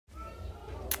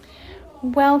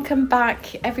Welcome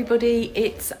back, everybody.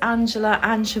 It's Angela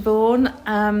and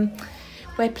Siobhan.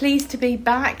 We're pleased to be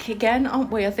back again,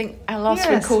 aren't we? I think our last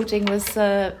recording was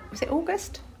it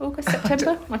August?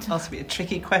 September? Ask me a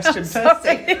tricky question,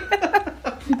 Sorry.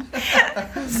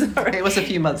 Sorry. It was a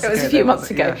few months ago. It was a few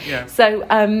months ago. Yeah. So,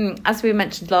 as we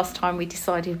mentioned last time, we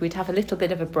decided we'd have a little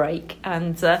bit of a break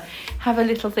and have a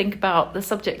little think about the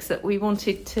subjects that we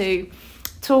wanted to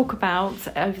talk about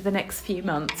over the next few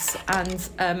months.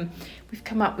 And we've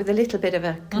come up with a little bit of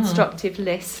a constructive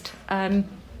list. And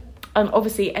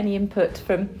obviously, any input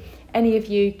from any of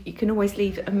you, you can always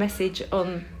leave a message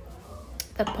on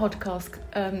the podcast.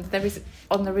 There is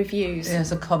on the reviews.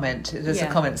 There's a comment. There's a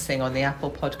comments thing on the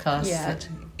Apple podcast. Yeah. That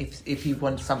if you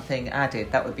want something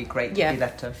added, that would be great. Yeah. If you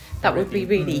left a that would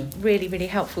review. be really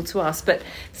helpful to us. But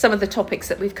some of the topics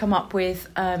that we've come up with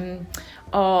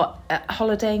are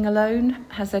holidaying alone.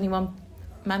 Has anyone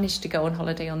managed to go on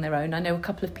holiday on their own? I know a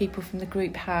couple of people from the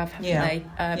group haven't they?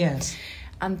 Yes.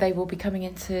 And they will be coming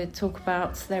in to talk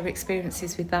about their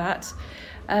experiences with that.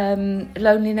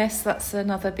 Loneliness, that's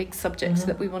another big subject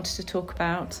that we wanted to talk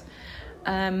about.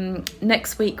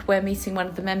 Next week we're meeting one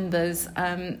of the members.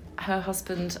 Her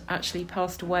husband actually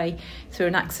passed away through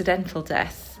an accidental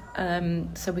death.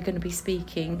 So we're going to be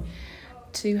speaking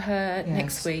to her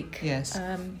next week. Yes.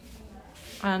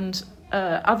 And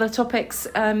other topics,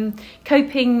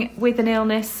 coping with an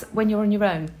illness when you're on your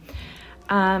own.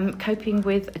 Coping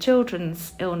with a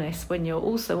children's illness when you're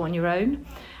also on your own.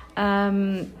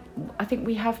 I think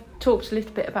we have talked a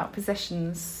little bit about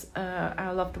possessions,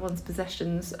 our loved ones'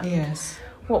 possessions, and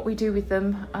what we do with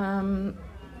them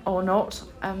or not.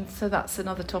 So that's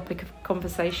another topic of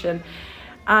conversation.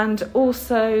 And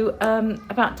also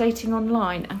about dating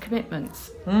online and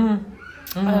commitments,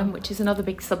 which is another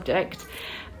big subject.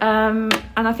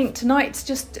 And I think tonight's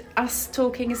just us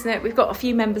talking, isn't it? We've got a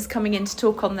few members coming in to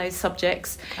talk on those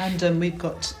subjects. And we've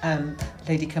got a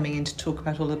lady coming in to talk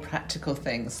about all the practical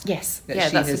things. Yes,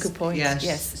 that's a good point.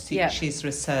 She's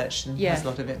researched and has a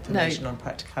lot of information on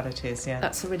practicalities. Yeah,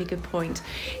 that's a really good point.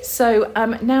 So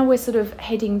now we're sort of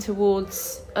heading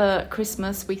towards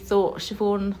Christmas. We thought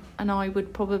Siobhan and I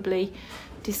would probably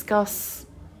discuss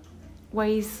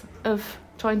ways of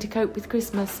trying to cope with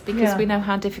Christmas, because we know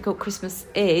how difficult Christmas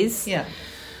is. Yeah,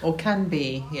 or can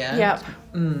be. Yeah.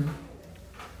 Yep.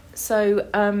 So,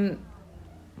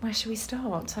 where should we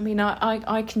start? I mean,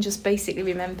 I can just basically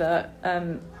remember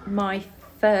my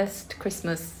first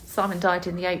Christmas. Simon died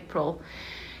in the April,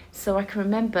 so I can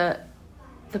remember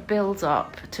the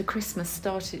build-up to Christmas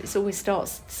started. It always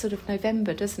starts sort of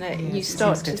November, doesn't it? Yes, you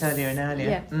start to get earlier and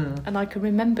earlier. Yeah. And I can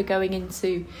remember going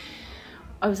into.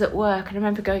 I was at work and I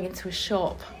remember going into a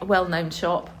shop, a well-known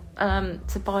shop,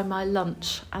 to buy my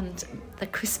lunch, and the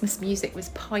Christmas music was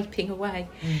piping away.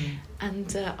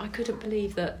 And I couldn't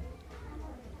believe that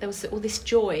there was all this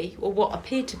joy, or what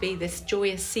appeared to be this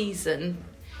joyous season,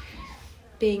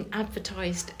 being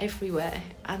advertised everywhere,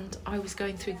 and I was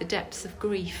going through the depths of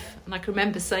grief. And I can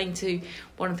remember saying to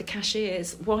one of the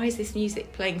cashiers, "Why is this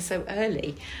music playing so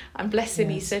early?" And bless him,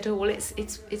 he said, "Oh well,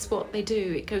 it's what they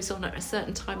do. It goes on at a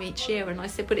certain time each year." And I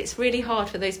said, "But it's really hard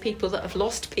for those people that have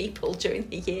lost people during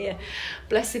the year."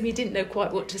 Bless him, he didn't know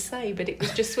quite what to say, but it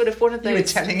was just sort of one of those. You were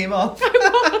telling him off.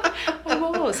 I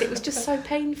was. It was just so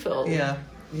painful. Yeah.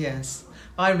 Yes.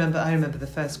 I remember the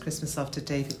first Christmas after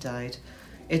David died.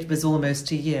 It was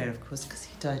almost a year, of course, because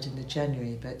he died in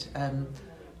January, but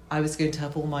I was going to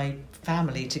have all my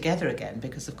family together again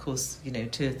because, of course,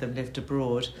 two of them lived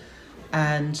abroad.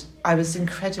 And I was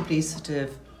incredibly sort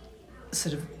of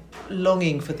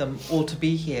longing for them all to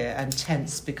be here, and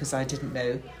tense because I didn't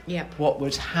know what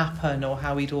would happen or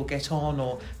how we'd all get on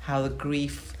or how the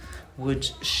grief would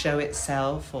show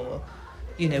itself, or...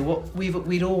 what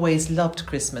we'd always loved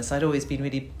Christmas. I'd always been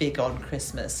really big on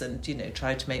Christmas and,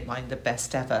 tried to make mine the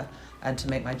best ever and to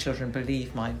make my children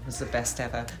believe mine was the best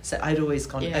ever. So I'd always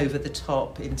gone over the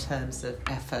top in terms of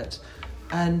effort.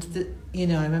 And,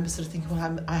 I remember sort of thinking,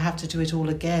 well, I have to do it all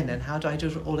again. And how do I do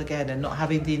it all again? And not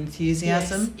having the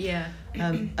enthusiasm. Yes,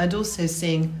 and also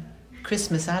seeing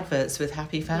Christmas adverts with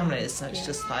happy families. So it's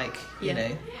just like,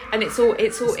 and it's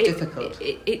difficult.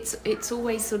 It's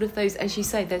always sort of those, as you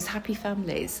say, those happy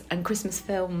families and Christmas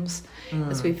films,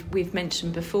 as we've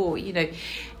mentioned before.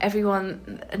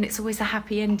 Everyone, and it's always a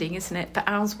happy ending, isn't it? But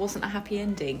ours wasn't a happy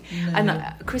ending. No.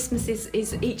 And Christmas is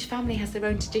each family has their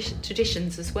own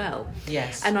traditions as well.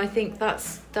 Yes. And I think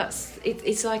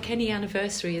it's like any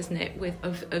anniversary, isn't it?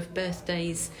 Of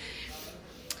birthdays.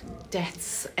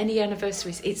 deaths, any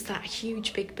anniversaries, it's that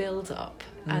huge big build-up.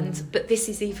 But this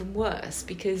is even worse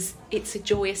because it's a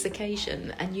joyous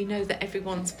occasion, and you know that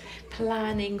everyone's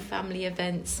planning family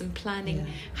events and planning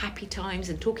happy times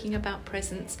and talking about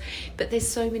presents. But there's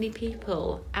so many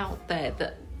people out there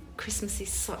that Christmas is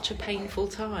such a painful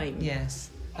time. Yes.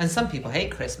 And some people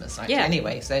hate Christmas,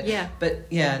 anyway. So, but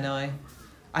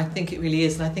I think it really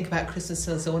is. And I think about Christmas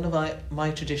as one of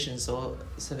my traditions, or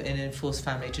sort of an enforced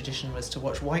family tradition, was to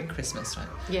watch White Christmas, right?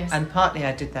 Yes. And partly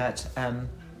I did that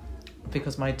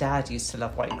because my dad used to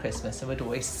love White Christmas and would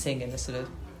always sing in a sort of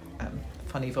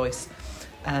funny voice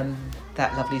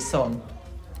that lovely song.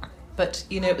 But,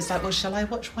 it was like, well, shall I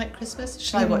watch White Christmas?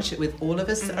 Shall I watch it with all of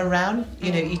us around,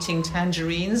 eating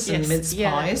tangerines and mince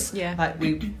pies like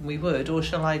we would? Or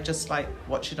shall I just,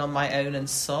 watch it on my own and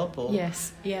sob? Or,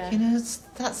 it's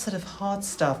that sort of hard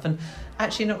stuff. And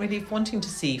actually not really wanting to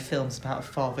see films about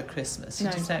Father Christmas. You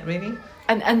just don't really.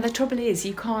 And the trouble is,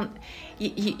 you can't...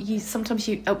 You sometimes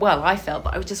I felt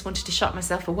that I just wanted to shut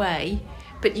myself away,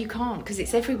 but you can't, because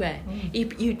it's everywhere.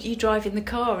 You drive in the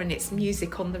car and it's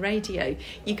music on the radio.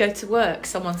 You go to work,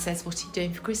 someone says, what are you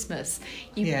doing for Christmas?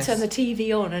 You turn the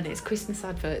TV on and it's Christmas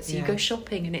adverts. You go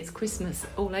shopping and it's Christmas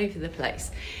all over the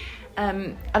place.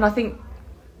 And I think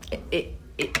it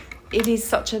is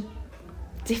such a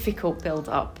difficult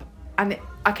build-up. And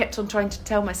I kept on trying to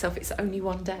tell myself it's only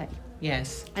one day.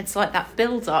 Yes. It's like that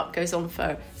build-up goes on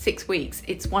for 6 weeks.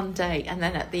 It's one day, and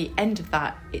then at the end of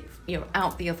that, you're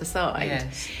out the other side.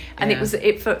 Yes. And it was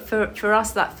for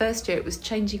us that first year. It was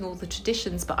changing all the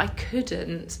traditions, but I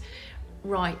couldn't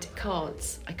write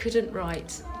cards. I couldn't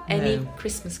write any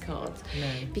Christmas cards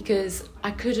because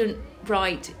I couldn't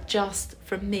write just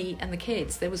from me and the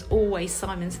kids. There was always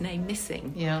Simon's name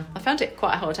missing. Yeah. I found it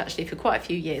quite hard actually for quite a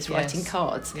few years writing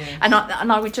cards. Yes.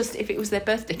 And I would just, if it was their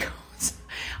birthday cards,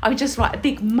 I would just write a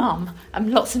big mum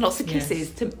and lots of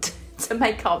kisses to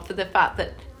make up for the fact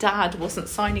that Dad wasn't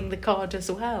signing the card as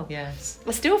well. Yes.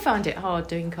 I still found it hard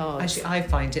doing cards. Actually, I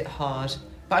find it hard.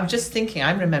 But I'm just thinking,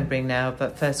 I'm remembering now,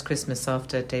 but first Christmas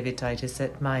after David died, is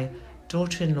that my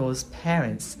daughter-in-law's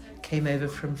parents came over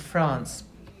from France.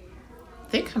 I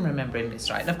think I'm remembering this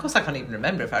right. And of course I can't even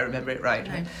remember if I remember it right.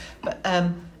 No. But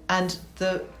and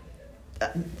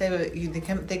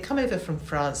they come over from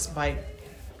France. My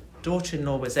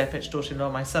daughter-in-law was there, French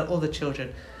daughter-in-law, my son, all the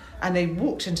children. And they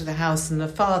walked into the house, and the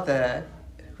father,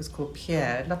 who was called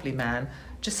Pierre, lovely man,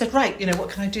 just said, right, what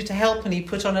can I do to help? And he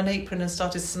put on an apron and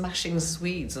started smashing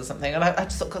Swedes or something. And I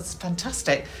just thought, that's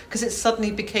fantastic, because it suddenly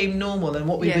became normal. And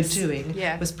what we were doing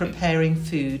was preparing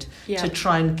food to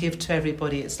try and give to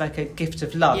everybody. It's like a gift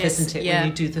of love, isn't it? When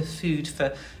you do the food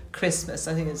for Christmas.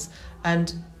 I think it's...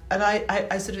 And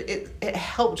I sort of... It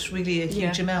helped really a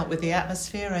huge amount with the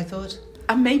atmosphere, I thought.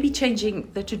 And maybe changing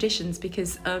the traditions,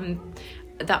 because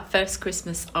that first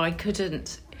Christmas I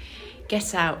couldn't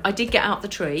get out. I did get out the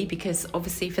tree because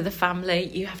obviously for the family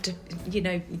you have to,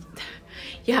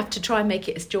 you have to try and make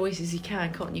it as joyous as you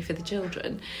can, can't you, for the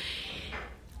children.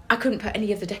 I couldn't put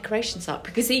any of the decorations up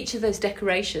because each of those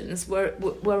decorations were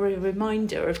a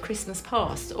reminder of Christmas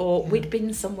past, or we'd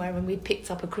been somewhere and we'd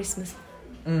picked up a Christmas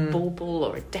bauble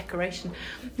or a decoration.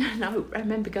 And I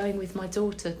remember going with my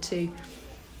daughter to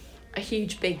a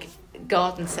huge big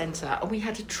garden centre, and we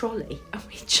had a trolley and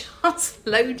we just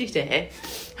loaded it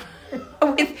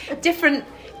with different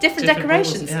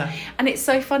decorations. Balls, and it's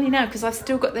so funny now because I've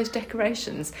still got those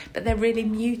decorations, but they're really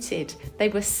muted. They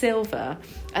were silver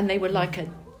and they were like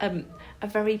a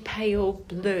very pale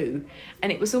blue,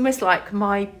 and it was almost like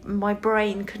my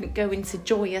brain couldn't go into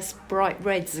joyous bright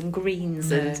reds and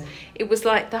greens, and it was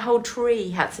like the whole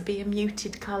tree had to be a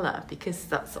muted colour because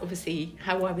that's obviously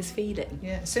how I was feeling.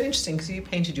 Yeah, so interesting, because you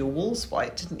painted your walls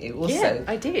white, didn't you? Also, yeah,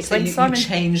 I did. So you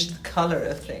changed the colour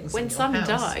of things. When in your Simon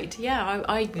house. died,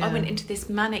 I went into this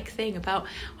manic thing about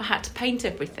I had to paint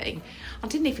everything. I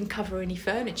didn't even cover any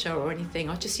furniture or anything.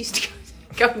 I just used to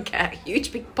go and get a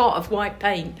huge big pot of white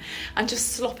paint and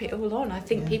just slop it all on. I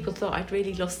think people thought I'd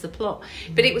really lost the plot.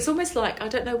 But it was almost like, I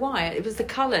don't know why, it was the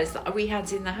colours that we had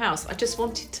in the house. I just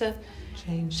wanted to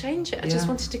change it. I just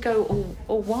wanted to go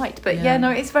all white. But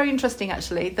it's very interesting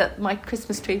actually that my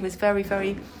Christmas tree was very,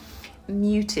 very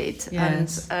muted.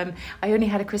 Yes. And I only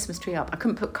had a Christmas tree up. I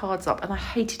couldn't put cards up, and I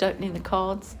hated opening the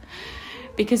cards.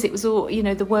 Because it was all,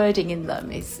 the wording in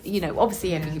them is,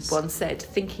 obviously everyone said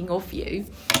thinking of you,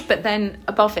 but then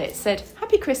above it said,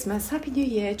 Happy Christmas, Happy New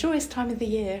Year, joyous time of the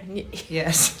year.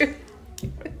 Yes.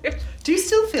 Do you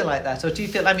still feel like that? Or do you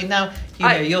feel, now,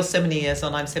 you're so many years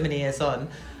on, I'm so many years on.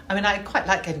 I quite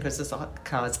like getting Christmas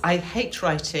cards. I hate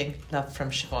writing love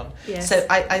from Siobhan. Yes. So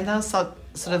I now start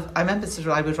I remember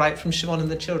I would write from Siobhan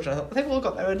and the children. I thought, well, they've all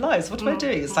got their own lives. What am I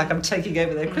doing? It's like I'm taking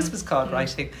over their Christmas card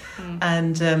writing.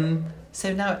 And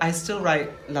so now I still write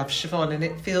Love Siobhan, and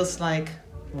it feels like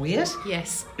weird.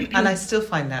 Yes. And I still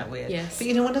find that weird. Yes. But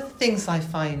one of the things I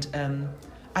find,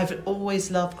 I've always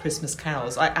loved Christmas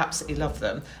carols. I absolutely love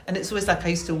them. And it's always like I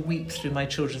used to weep through my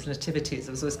children's nativities.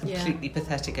 I was always completely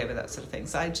pathetic over that sort of thing.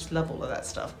 So I just love all of that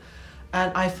stuff.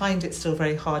 And I find it still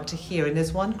very hard to hear. And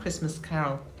there's one Christmas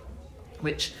carol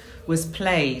which was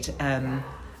played. I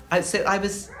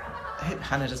hope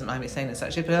Hannah doesn't mind me saying this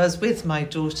actually, but I was with my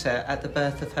daughter at the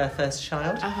birth of her first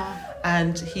child,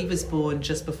 and he was born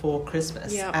just before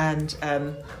Christmas. Yep. And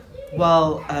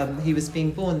while he was being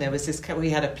born, there was this.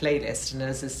 We had a playlist, and there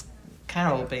was this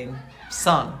carol being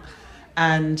sung,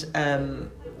 and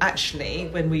actually,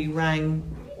 when we rang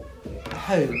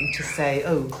home to say,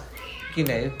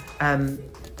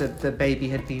 the baby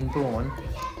had been born,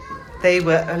 they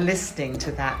were listening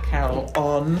to that carol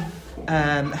on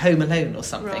Home Alone or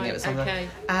something. Right, it was on okay.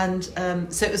 And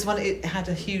so it was one. It had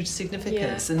a huge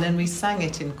significance, and then we sang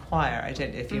it in choir. I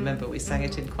don't know if you remember. We sang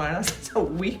it in choir, and I was so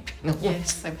weeping.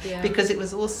 Yes, because it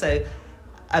was also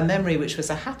a memory which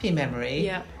was a happy memory.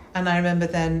 Yeah. And I remember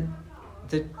then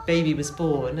the baby was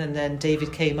born, and then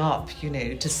David came up,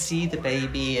 to see the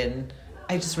baby, and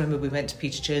I just remember we went to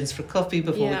Peter Jones for a coffee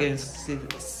before we go and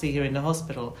see her in the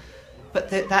hospital. But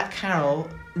that carol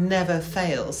never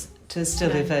fails to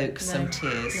still evoke some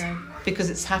tears. No. Because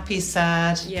it's happy,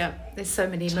 sad. Yeah, there's so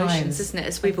many emotions, isn't it,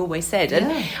 as we've always said.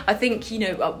 And I think,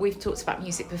 we've talked about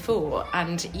music before,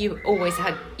 and you always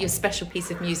had your special piece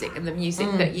of music and the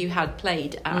music that you had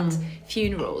played at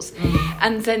funerals.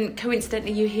 And then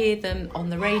coincidentally you hear them on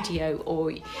the radio,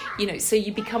 or, so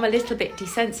you become a little bit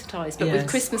desensitised. But with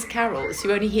Christmas carols,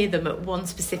 you only hear them at one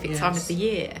specific time of the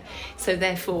year. So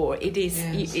therefore it is,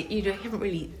 you haven't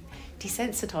really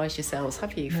desensitise yourselves,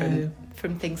 have you,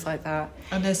 from things like that?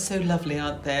 And they're so lovely,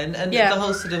 aren't they? And the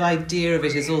whole sort of idea of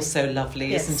it is also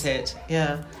lovely, isn't it?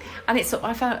 Yeah. And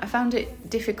I found it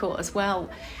difficult as well,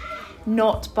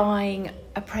 not buying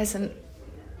a present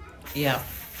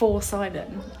for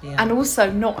Simon, and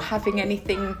also not having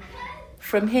anything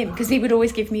from him, because he would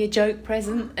always give me a joke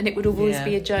present, and it would always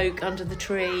be a joke under the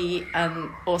tree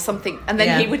or something, and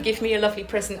then he would give me a lovely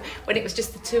present when it was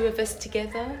just the two of us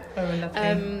together. Oh,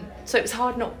 lovely. So it was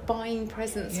hard not buying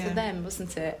presents for them,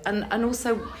 wasn't it? And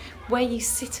also where you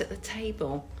sit at the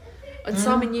table, and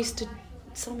Simon used to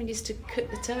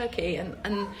cook the turkey, and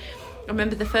I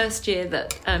remember the first year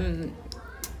that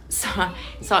So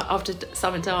after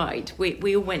Simon died,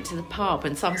 we all went to the pub,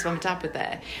 and Simon's mum and dad were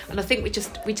there, and I think we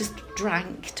just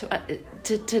drank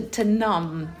to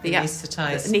numb the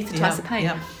anaesthetise the pain.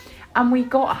 Yeah. And we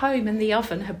got home, and the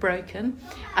oven had broken,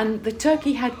 and the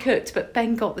turkey had cooked, but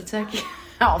Ben got the turkey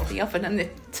out of the oven, and the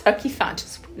turkey fat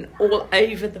just went all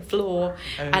over the floor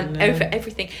over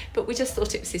everything. But we just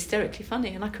thought it was hysterically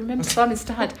funny, and I can remember Simon's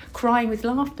dad crying with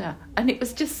laughter, and it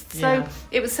was just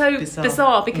it was so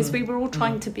bizarre because we were all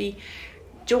trying to be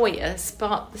joyous,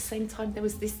 but at the same time there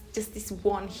was this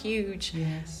one huge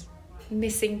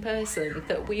missing person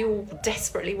that we all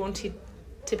desperately wanted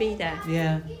to be there.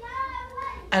 Yeah.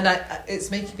 And it's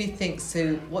making me think,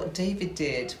 so what David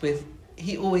did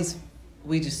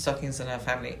we do stockings in our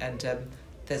family, and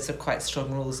there's quite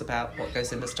strong rules about what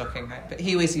goes in the stocking, right? But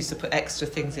he always used to put extra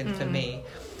things in for me,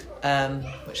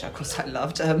 which of course I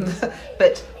loved.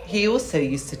 But he also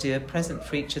used to do a present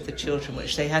for each of the children,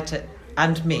 which they had to,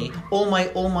 and me. All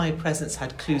my presents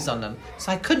had clues on them,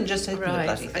 so I couldn't just open the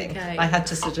bloody thing. Okay. I had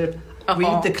to sort of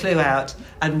read the clue out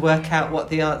and work out what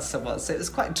the answer was. So it was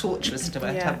quite torturous to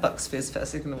have Bucks Fizz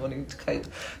first thing in the morning to cope.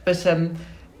 But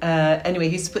anyway,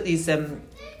 he used to put these.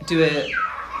 Do a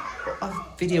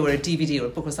video or a DVD or a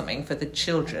book or something for the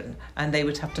children, and they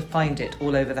would have to find it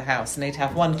all over the house, and they'd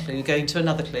have one clue going to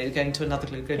another clue going to another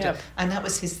clue and that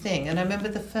was his thing. And I remember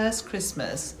the first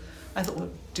Christmas I thought, well,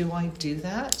 do I do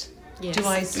that? Do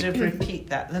I sort of repeat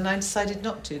that? And then I decided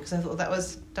not to, because I thought that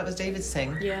was David's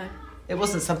thing. It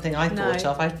wasn't something I thought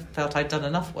of. I felt I'd done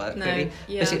enough work really,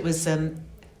 but it was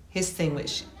his thing,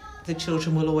 which the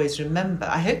children will always remember.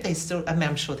 I hope they still,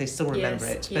 I'm sure they still remember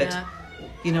it, but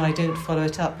I don't follow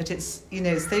it up. But it's,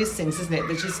 it's those things, isn't it,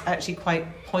 which is actually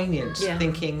quite poignant,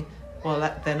 thinking, well,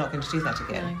 they're not going to do that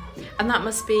again. No. And that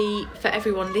must be, for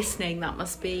everyone listening, that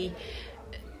must be,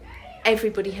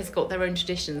 everybody has got their own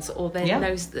traditions, or they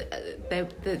knows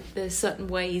that there's certain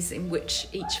ways in which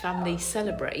each family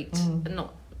celebrate, and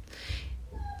not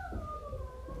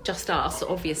just us,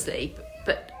 obviously,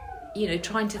 but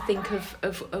trying to think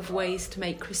of ways to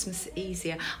make Christmas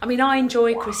easier. I mean, I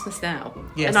enjoy Christmas now,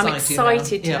 and I'm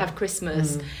excited to have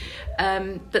Christmas.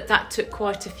 But that took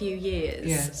quite a few years.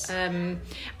 Yes. And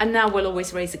now we'll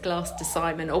always raise a glass to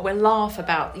Simon, or we'll laugh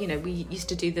about, we used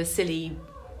to do the silly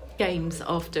games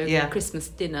after Christmas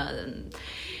dinner,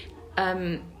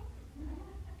 and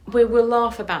we'll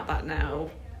laugh about that now.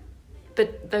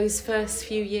 But those first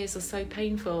few years are so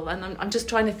painful, and I'm just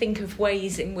trying to think of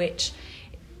ways in which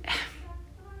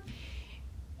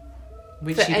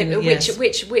makes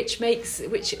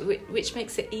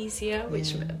it easier.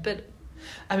 But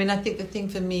I mean, I think the thing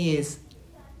for me is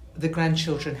the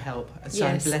grandchildren help, and so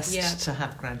I'm blessed to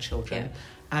have grandchildren,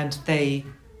 and they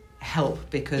help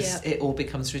because it all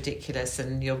becomes ridiculous,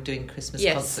 and you're doing Christmas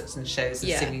concerts and shows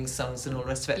and singing songs and all the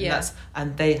rest of it,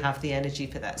 and they have the energy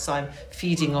for that, so I'm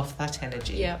feeding off that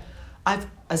energy. As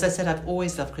I said, I've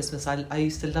always loved Christmas. I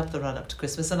used to love the run up to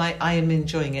Christmas, and I am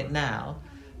enjoying it now,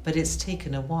 but it's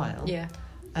taken a while.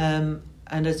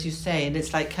 And as you say, and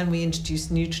it's like, can we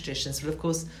introduce new traditions? But of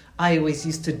course, I always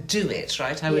used to do it,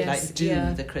 right? I would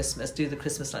do the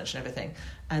Christmas lunch and everything.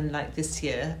 And like this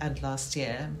year and last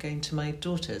year, I'm going to my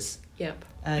daughter's.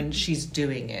 And she's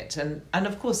doing it. And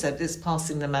of course, it's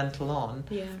passing the mantle on.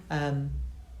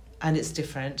 And it's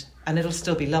different. And it'll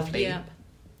still be lovely.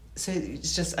 So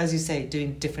it's just, as you say,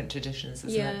 doing different traditions,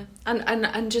 isn't it?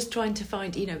 And just trying to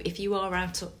find, if you are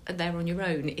out there on your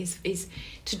own, is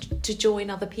to join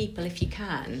other people if you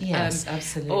can. Yes,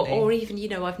 absolutely. Or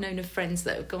even, I've known of friends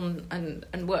that have gone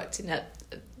and worked in a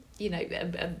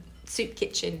soup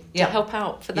kitchen to help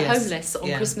out for the homeless on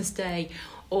Christmas Day,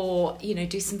 or,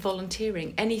 do some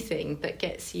volunteering, anything that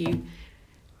gets you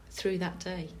through that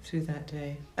day.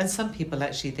 And some people,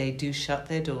 actually, they do shut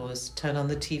their doors, turn on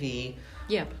the TV,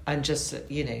 and just,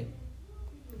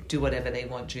 do whatever they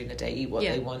want during the day, eat what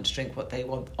they want, drink what they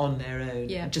want on their own,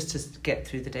 just to get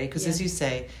through the day. Because as you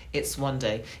say, it's one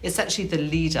day. It's actually the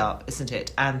lead up, isn't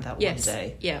it? And that one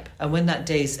day. And when that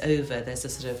day's over, there's a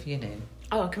sort of,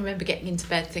 Oh, I can remember getting into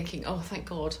bed thinking, oh, thank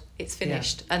God, it's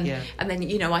finished. And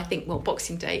then, I think, well,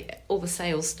 Boxing Day, all the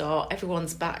sales start,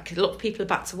 everyone's back, a lot of people are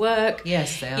back to work.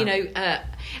 Yes, they are.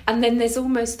 And then there's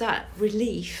almost that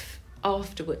relief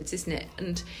afterwards, isn't it?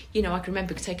 And, I can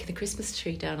remember taking the Christmas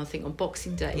tree down, I think, on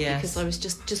Boxing Day, because I was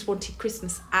just wanted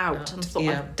Christmas out. And I thought,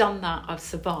 I've done that, I've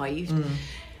survived.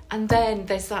 And then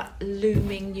there's that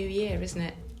looming new year, isn't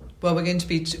it? Well, we're going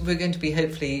to be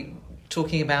hopefully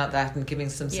talking about that and giving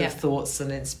some sort of thoughts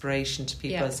and inspiration to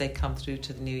people as they come through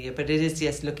to the new year. But it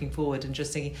is, looking forward and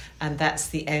just thinking, and that's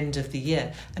the end of the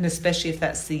year. And especially if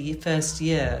that's the first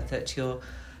year that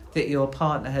your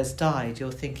partner has died,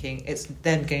 you're thinking it's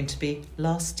then going to be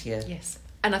last year. Yes.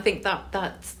 And I think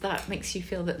that makes you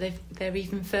feel that they're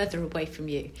even further away from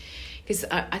you. Because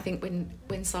I think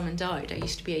when Simon died, I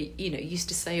used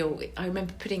to say, I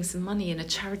remember putting some money in a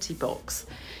charity box.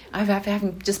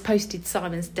 Having just posted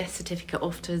Simon's death certificate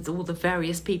off to all the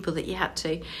various people that you had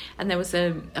to, and there was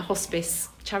a hospice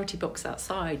charity box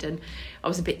outside, and I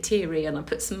was a bit teary, and I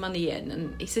put some money in,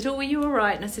 and he said, "Oh, are you all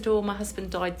right?" And I said, "Oh, my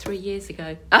husband died 3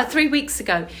 weeks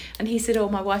ago," and he said, "Oh,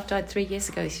 my wife died 3 years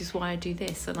ago. This is why I do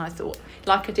this." And I thought,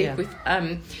 like I did with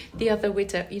the other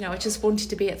widow, I just wanted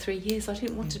to be at 3 years. I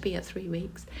didn't want to be at 3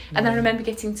 weeks. And then I remember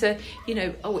getting to,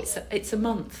 it's a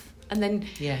month. And then,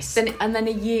 then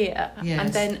a year,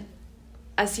 and then,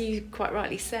 as you quite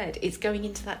rightly said, it's going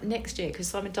into that next year, because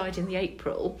Simon died in the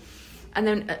April, and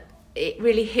then it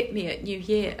really hit me at New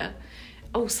Year.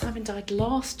 Oh, Simon died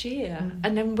last year,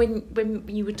 and then when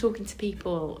you were talking to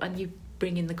people and you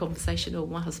bring in the conversation, oh,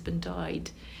 my husband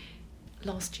died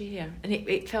last year, and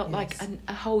it felt like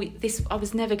a whole. I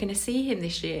was never going to see him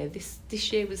this year.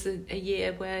 This year was a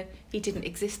year where he didn't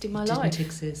exist in my life. Didn't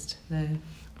exist, no.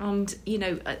 And,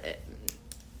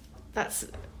 that's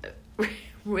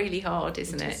really hard,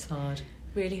 isn't it? It's hard.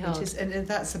 Really hard. It is, and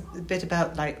that's a bit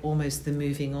about, like, almost the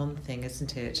moving on thing,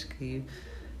 isn't it?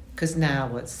 Because now,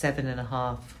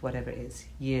 7.5, whatever it is,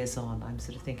 years on, I'm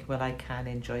sort of thinking, well, I can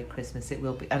enjoy Christmas. It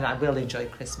will be, and I will enjoy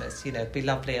Christmas. It'll be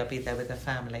lovely. I'll be there with the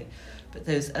family. But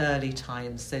those early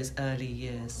times, those early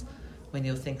years, when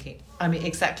you're thinking, I mean,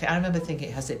 exactly. I remember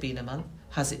thinking, has it been a month?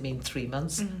 Has it been 3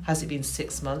 months? Has it been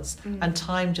 6 months? And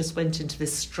time just went into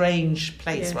this strange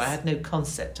place where I had no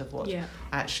concept of what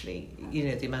actually,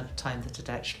 the amount of time that had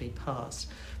actually passed.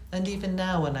 And even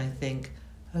now when I think,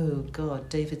 oh God,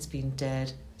 David's been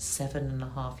dead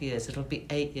 7.5 years, it'll be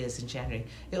 8 years in January,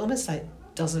 it almost like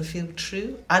doesn't feel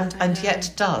true, and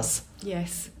yet does.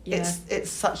 Yes. It's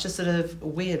such a sort of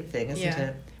weird thing, isn't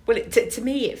it? Well, to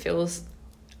me it feels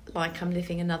like I'm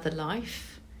living another life.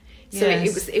 So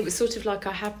it was sort of like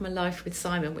I had my life with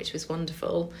Simon, which was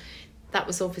wonderful. that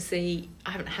was obviously,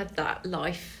 I haven't had that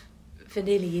life for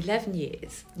nearly 11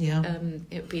 years. Yeah.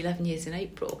 It would be 11 years in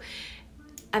April.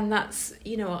 And that's,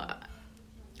 you know,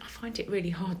 I find it really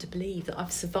hard to believe that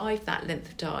I've survived that length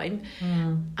of time,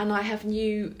 and I have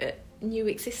new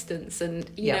existence. And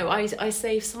you know, I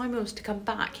say if Simon was to come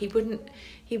back, he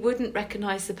wouldn't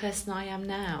recognise the person I am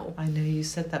now. I know you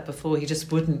said that before. He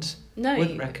just wouldn't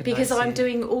recognise because you. I'm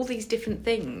doing all these different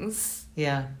things.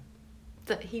 Yeah.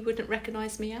 That he wouldn't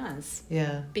recognise me as.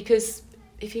 Yeah. Because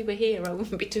if he were here, I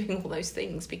wouldn't be doing all those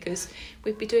things, because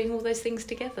we'd be doing all those things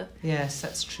together. Yes,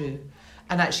 that's true.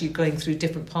 And actually going through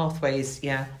different pathways,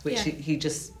 which he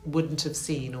just wouldn't have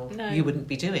seen, or you wouldn't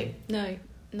be doing. No.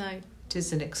 It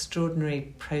is an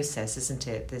extraordinary process, isn't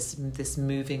it? This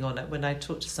moving on. When I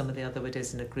talk to some of the other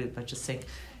widows in a group, I just think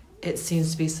it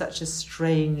seems to be such a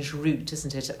strange route,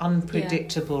 isn't it? An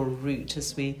unpredictable route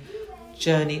as we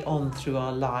journey on through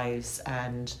our lives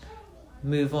and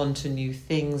move on to new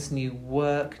things, new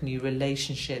work, new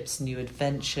relationships, new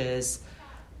adventures.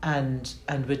 And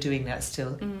we're doing that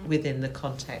still within the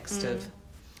context of.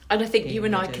 And I think you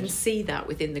and I can see that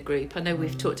within the group. I know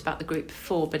we've talked about the group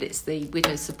before, but it's the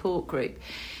widow support group,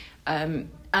 and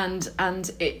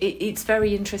it's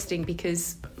very interesting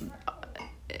because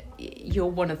you're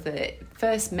one of the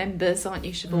first members, aren't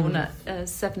you, Siobhan? At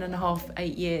 7.5,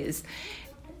 8 years,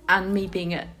 and me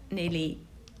being at nearly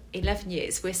 11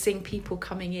 years, we're seeing people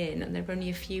coming in and they're only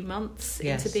a few months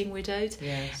into being widowed.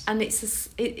 Yes. And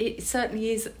it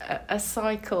certainly is a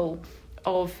cycle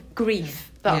of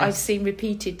grief that I've seen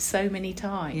repeated so many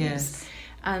times. Yes.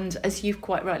 And as you've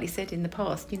quite rightly said in the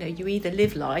past, you know, you either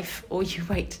live life or you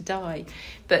wait to die.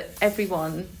 But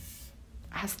everyone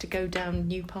has to go down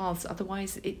new paths,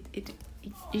 otherwise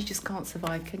you just can't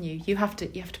survive, can you? You have to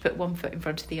put one foot in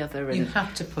front of the other. And you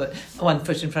have to put one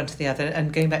foot in front of the other.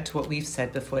 And going back to what we've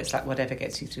said before, it's like whatever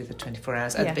gets you through the 24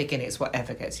 hours. At the beginning, it's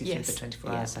whatever gets you through the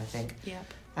 24 hours, I think. Yeah.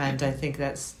 And I think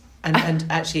that's... And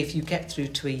actually, if you get through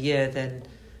to a year, then...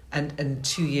 And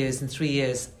 2 years and 3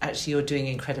 years, actually, you're doing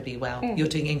incredibly well. You're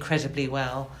doing incredibly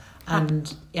well.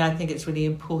 And I think it's really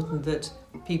important that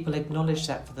people acknowledge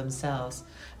that for themselves.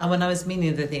 And when I was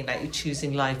meaning the thing like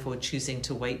choosing life or choosing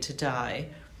to wait to die,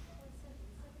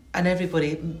 and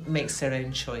everybody makes their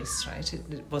own choice, right?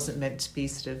 It wasn't meant to be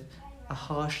sort of a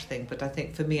harsh thing, but I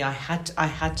think for me, I had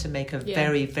to make a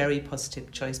very, very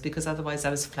positive choice, because otherwise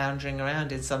I was floundering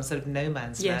around in some sort of no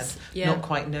man's land, not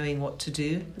quite knowing what to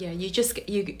do. Yeah, you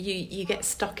get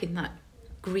stuck in that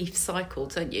grief cycle,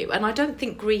 don't you? And I don't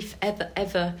think grief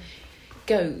ever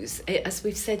goes. As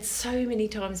we've said so many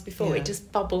times before, it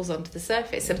just bubbles onto the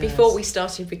surface. And before we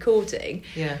started recording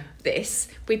this,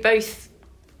 we both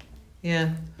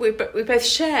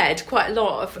shared quite a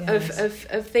lot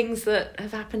of things that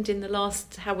have happened in the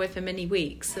last however many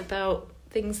weeks, about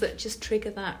things that just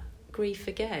trigger that grief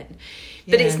again.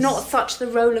 But it's not such the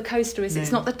roller coaster is.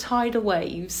 It's not the tidal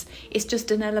waves. It's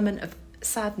just an element of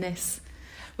sadness.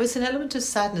 Well, it's an element of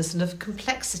sadness and of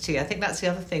complexity. I think that's the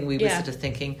other thing we were sort of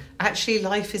thinking. Actually,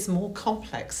 life is more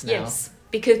complex now. Yes,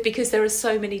 because there are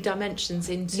so many dimensions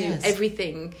into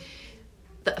everything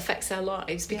that affects our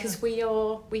lives. Because we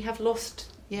have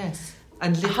lost and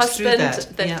lived a husband.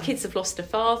 Through that. The kids have lost a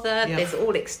father. There's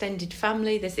all extended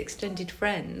family. There's extended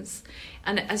friends,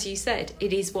 and as you said,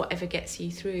 it is whatever gets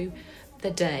you through the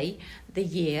day, the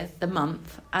year, the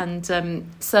month, and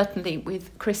certainly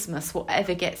with Christmas,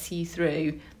 whatever gets you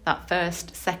through that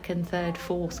first, second, third,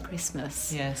 fourth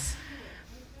Christmas. Yes.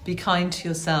 Be kind to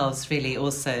yourselves, really,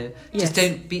 also. Just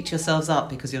don't beat yourselves up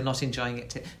because you're not enjoying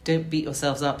it. Don't beat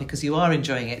yourselves up because you are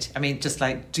enjoying it. I mean, just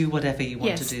like do whatever you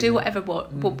want to do. Yes, do whatever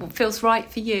what feels right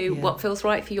for you, what feels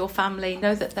right for your family.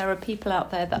 Know that there are people out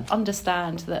there that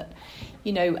understand that,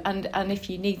 you know, and if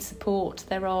you need support,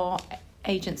 there are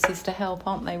agencies to help,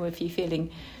 aren't they, if you're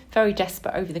feeling very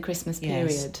desperate over the Christmas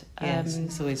period. Yes,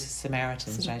 it's always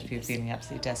Samaritans, right, if you're feeling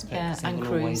absolutely desperate. And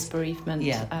Cruise, bereavement.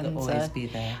 And always be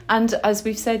there. And as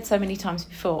we've said so many times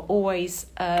before, always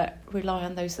rely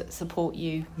on those that support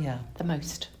you the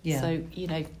most. So, you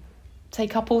know,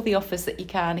 take up all the offers that you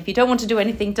can. If you don't want to do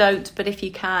anything, don't, but if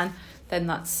you can, then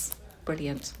that's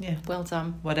brilliant. Well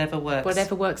done. Whatever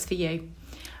works for you.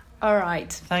 All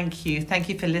right. Thank you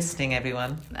for listening,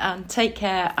 everyone. And take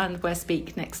care, and we'll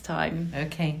speak next time.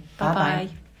 Okay. Bye-bye.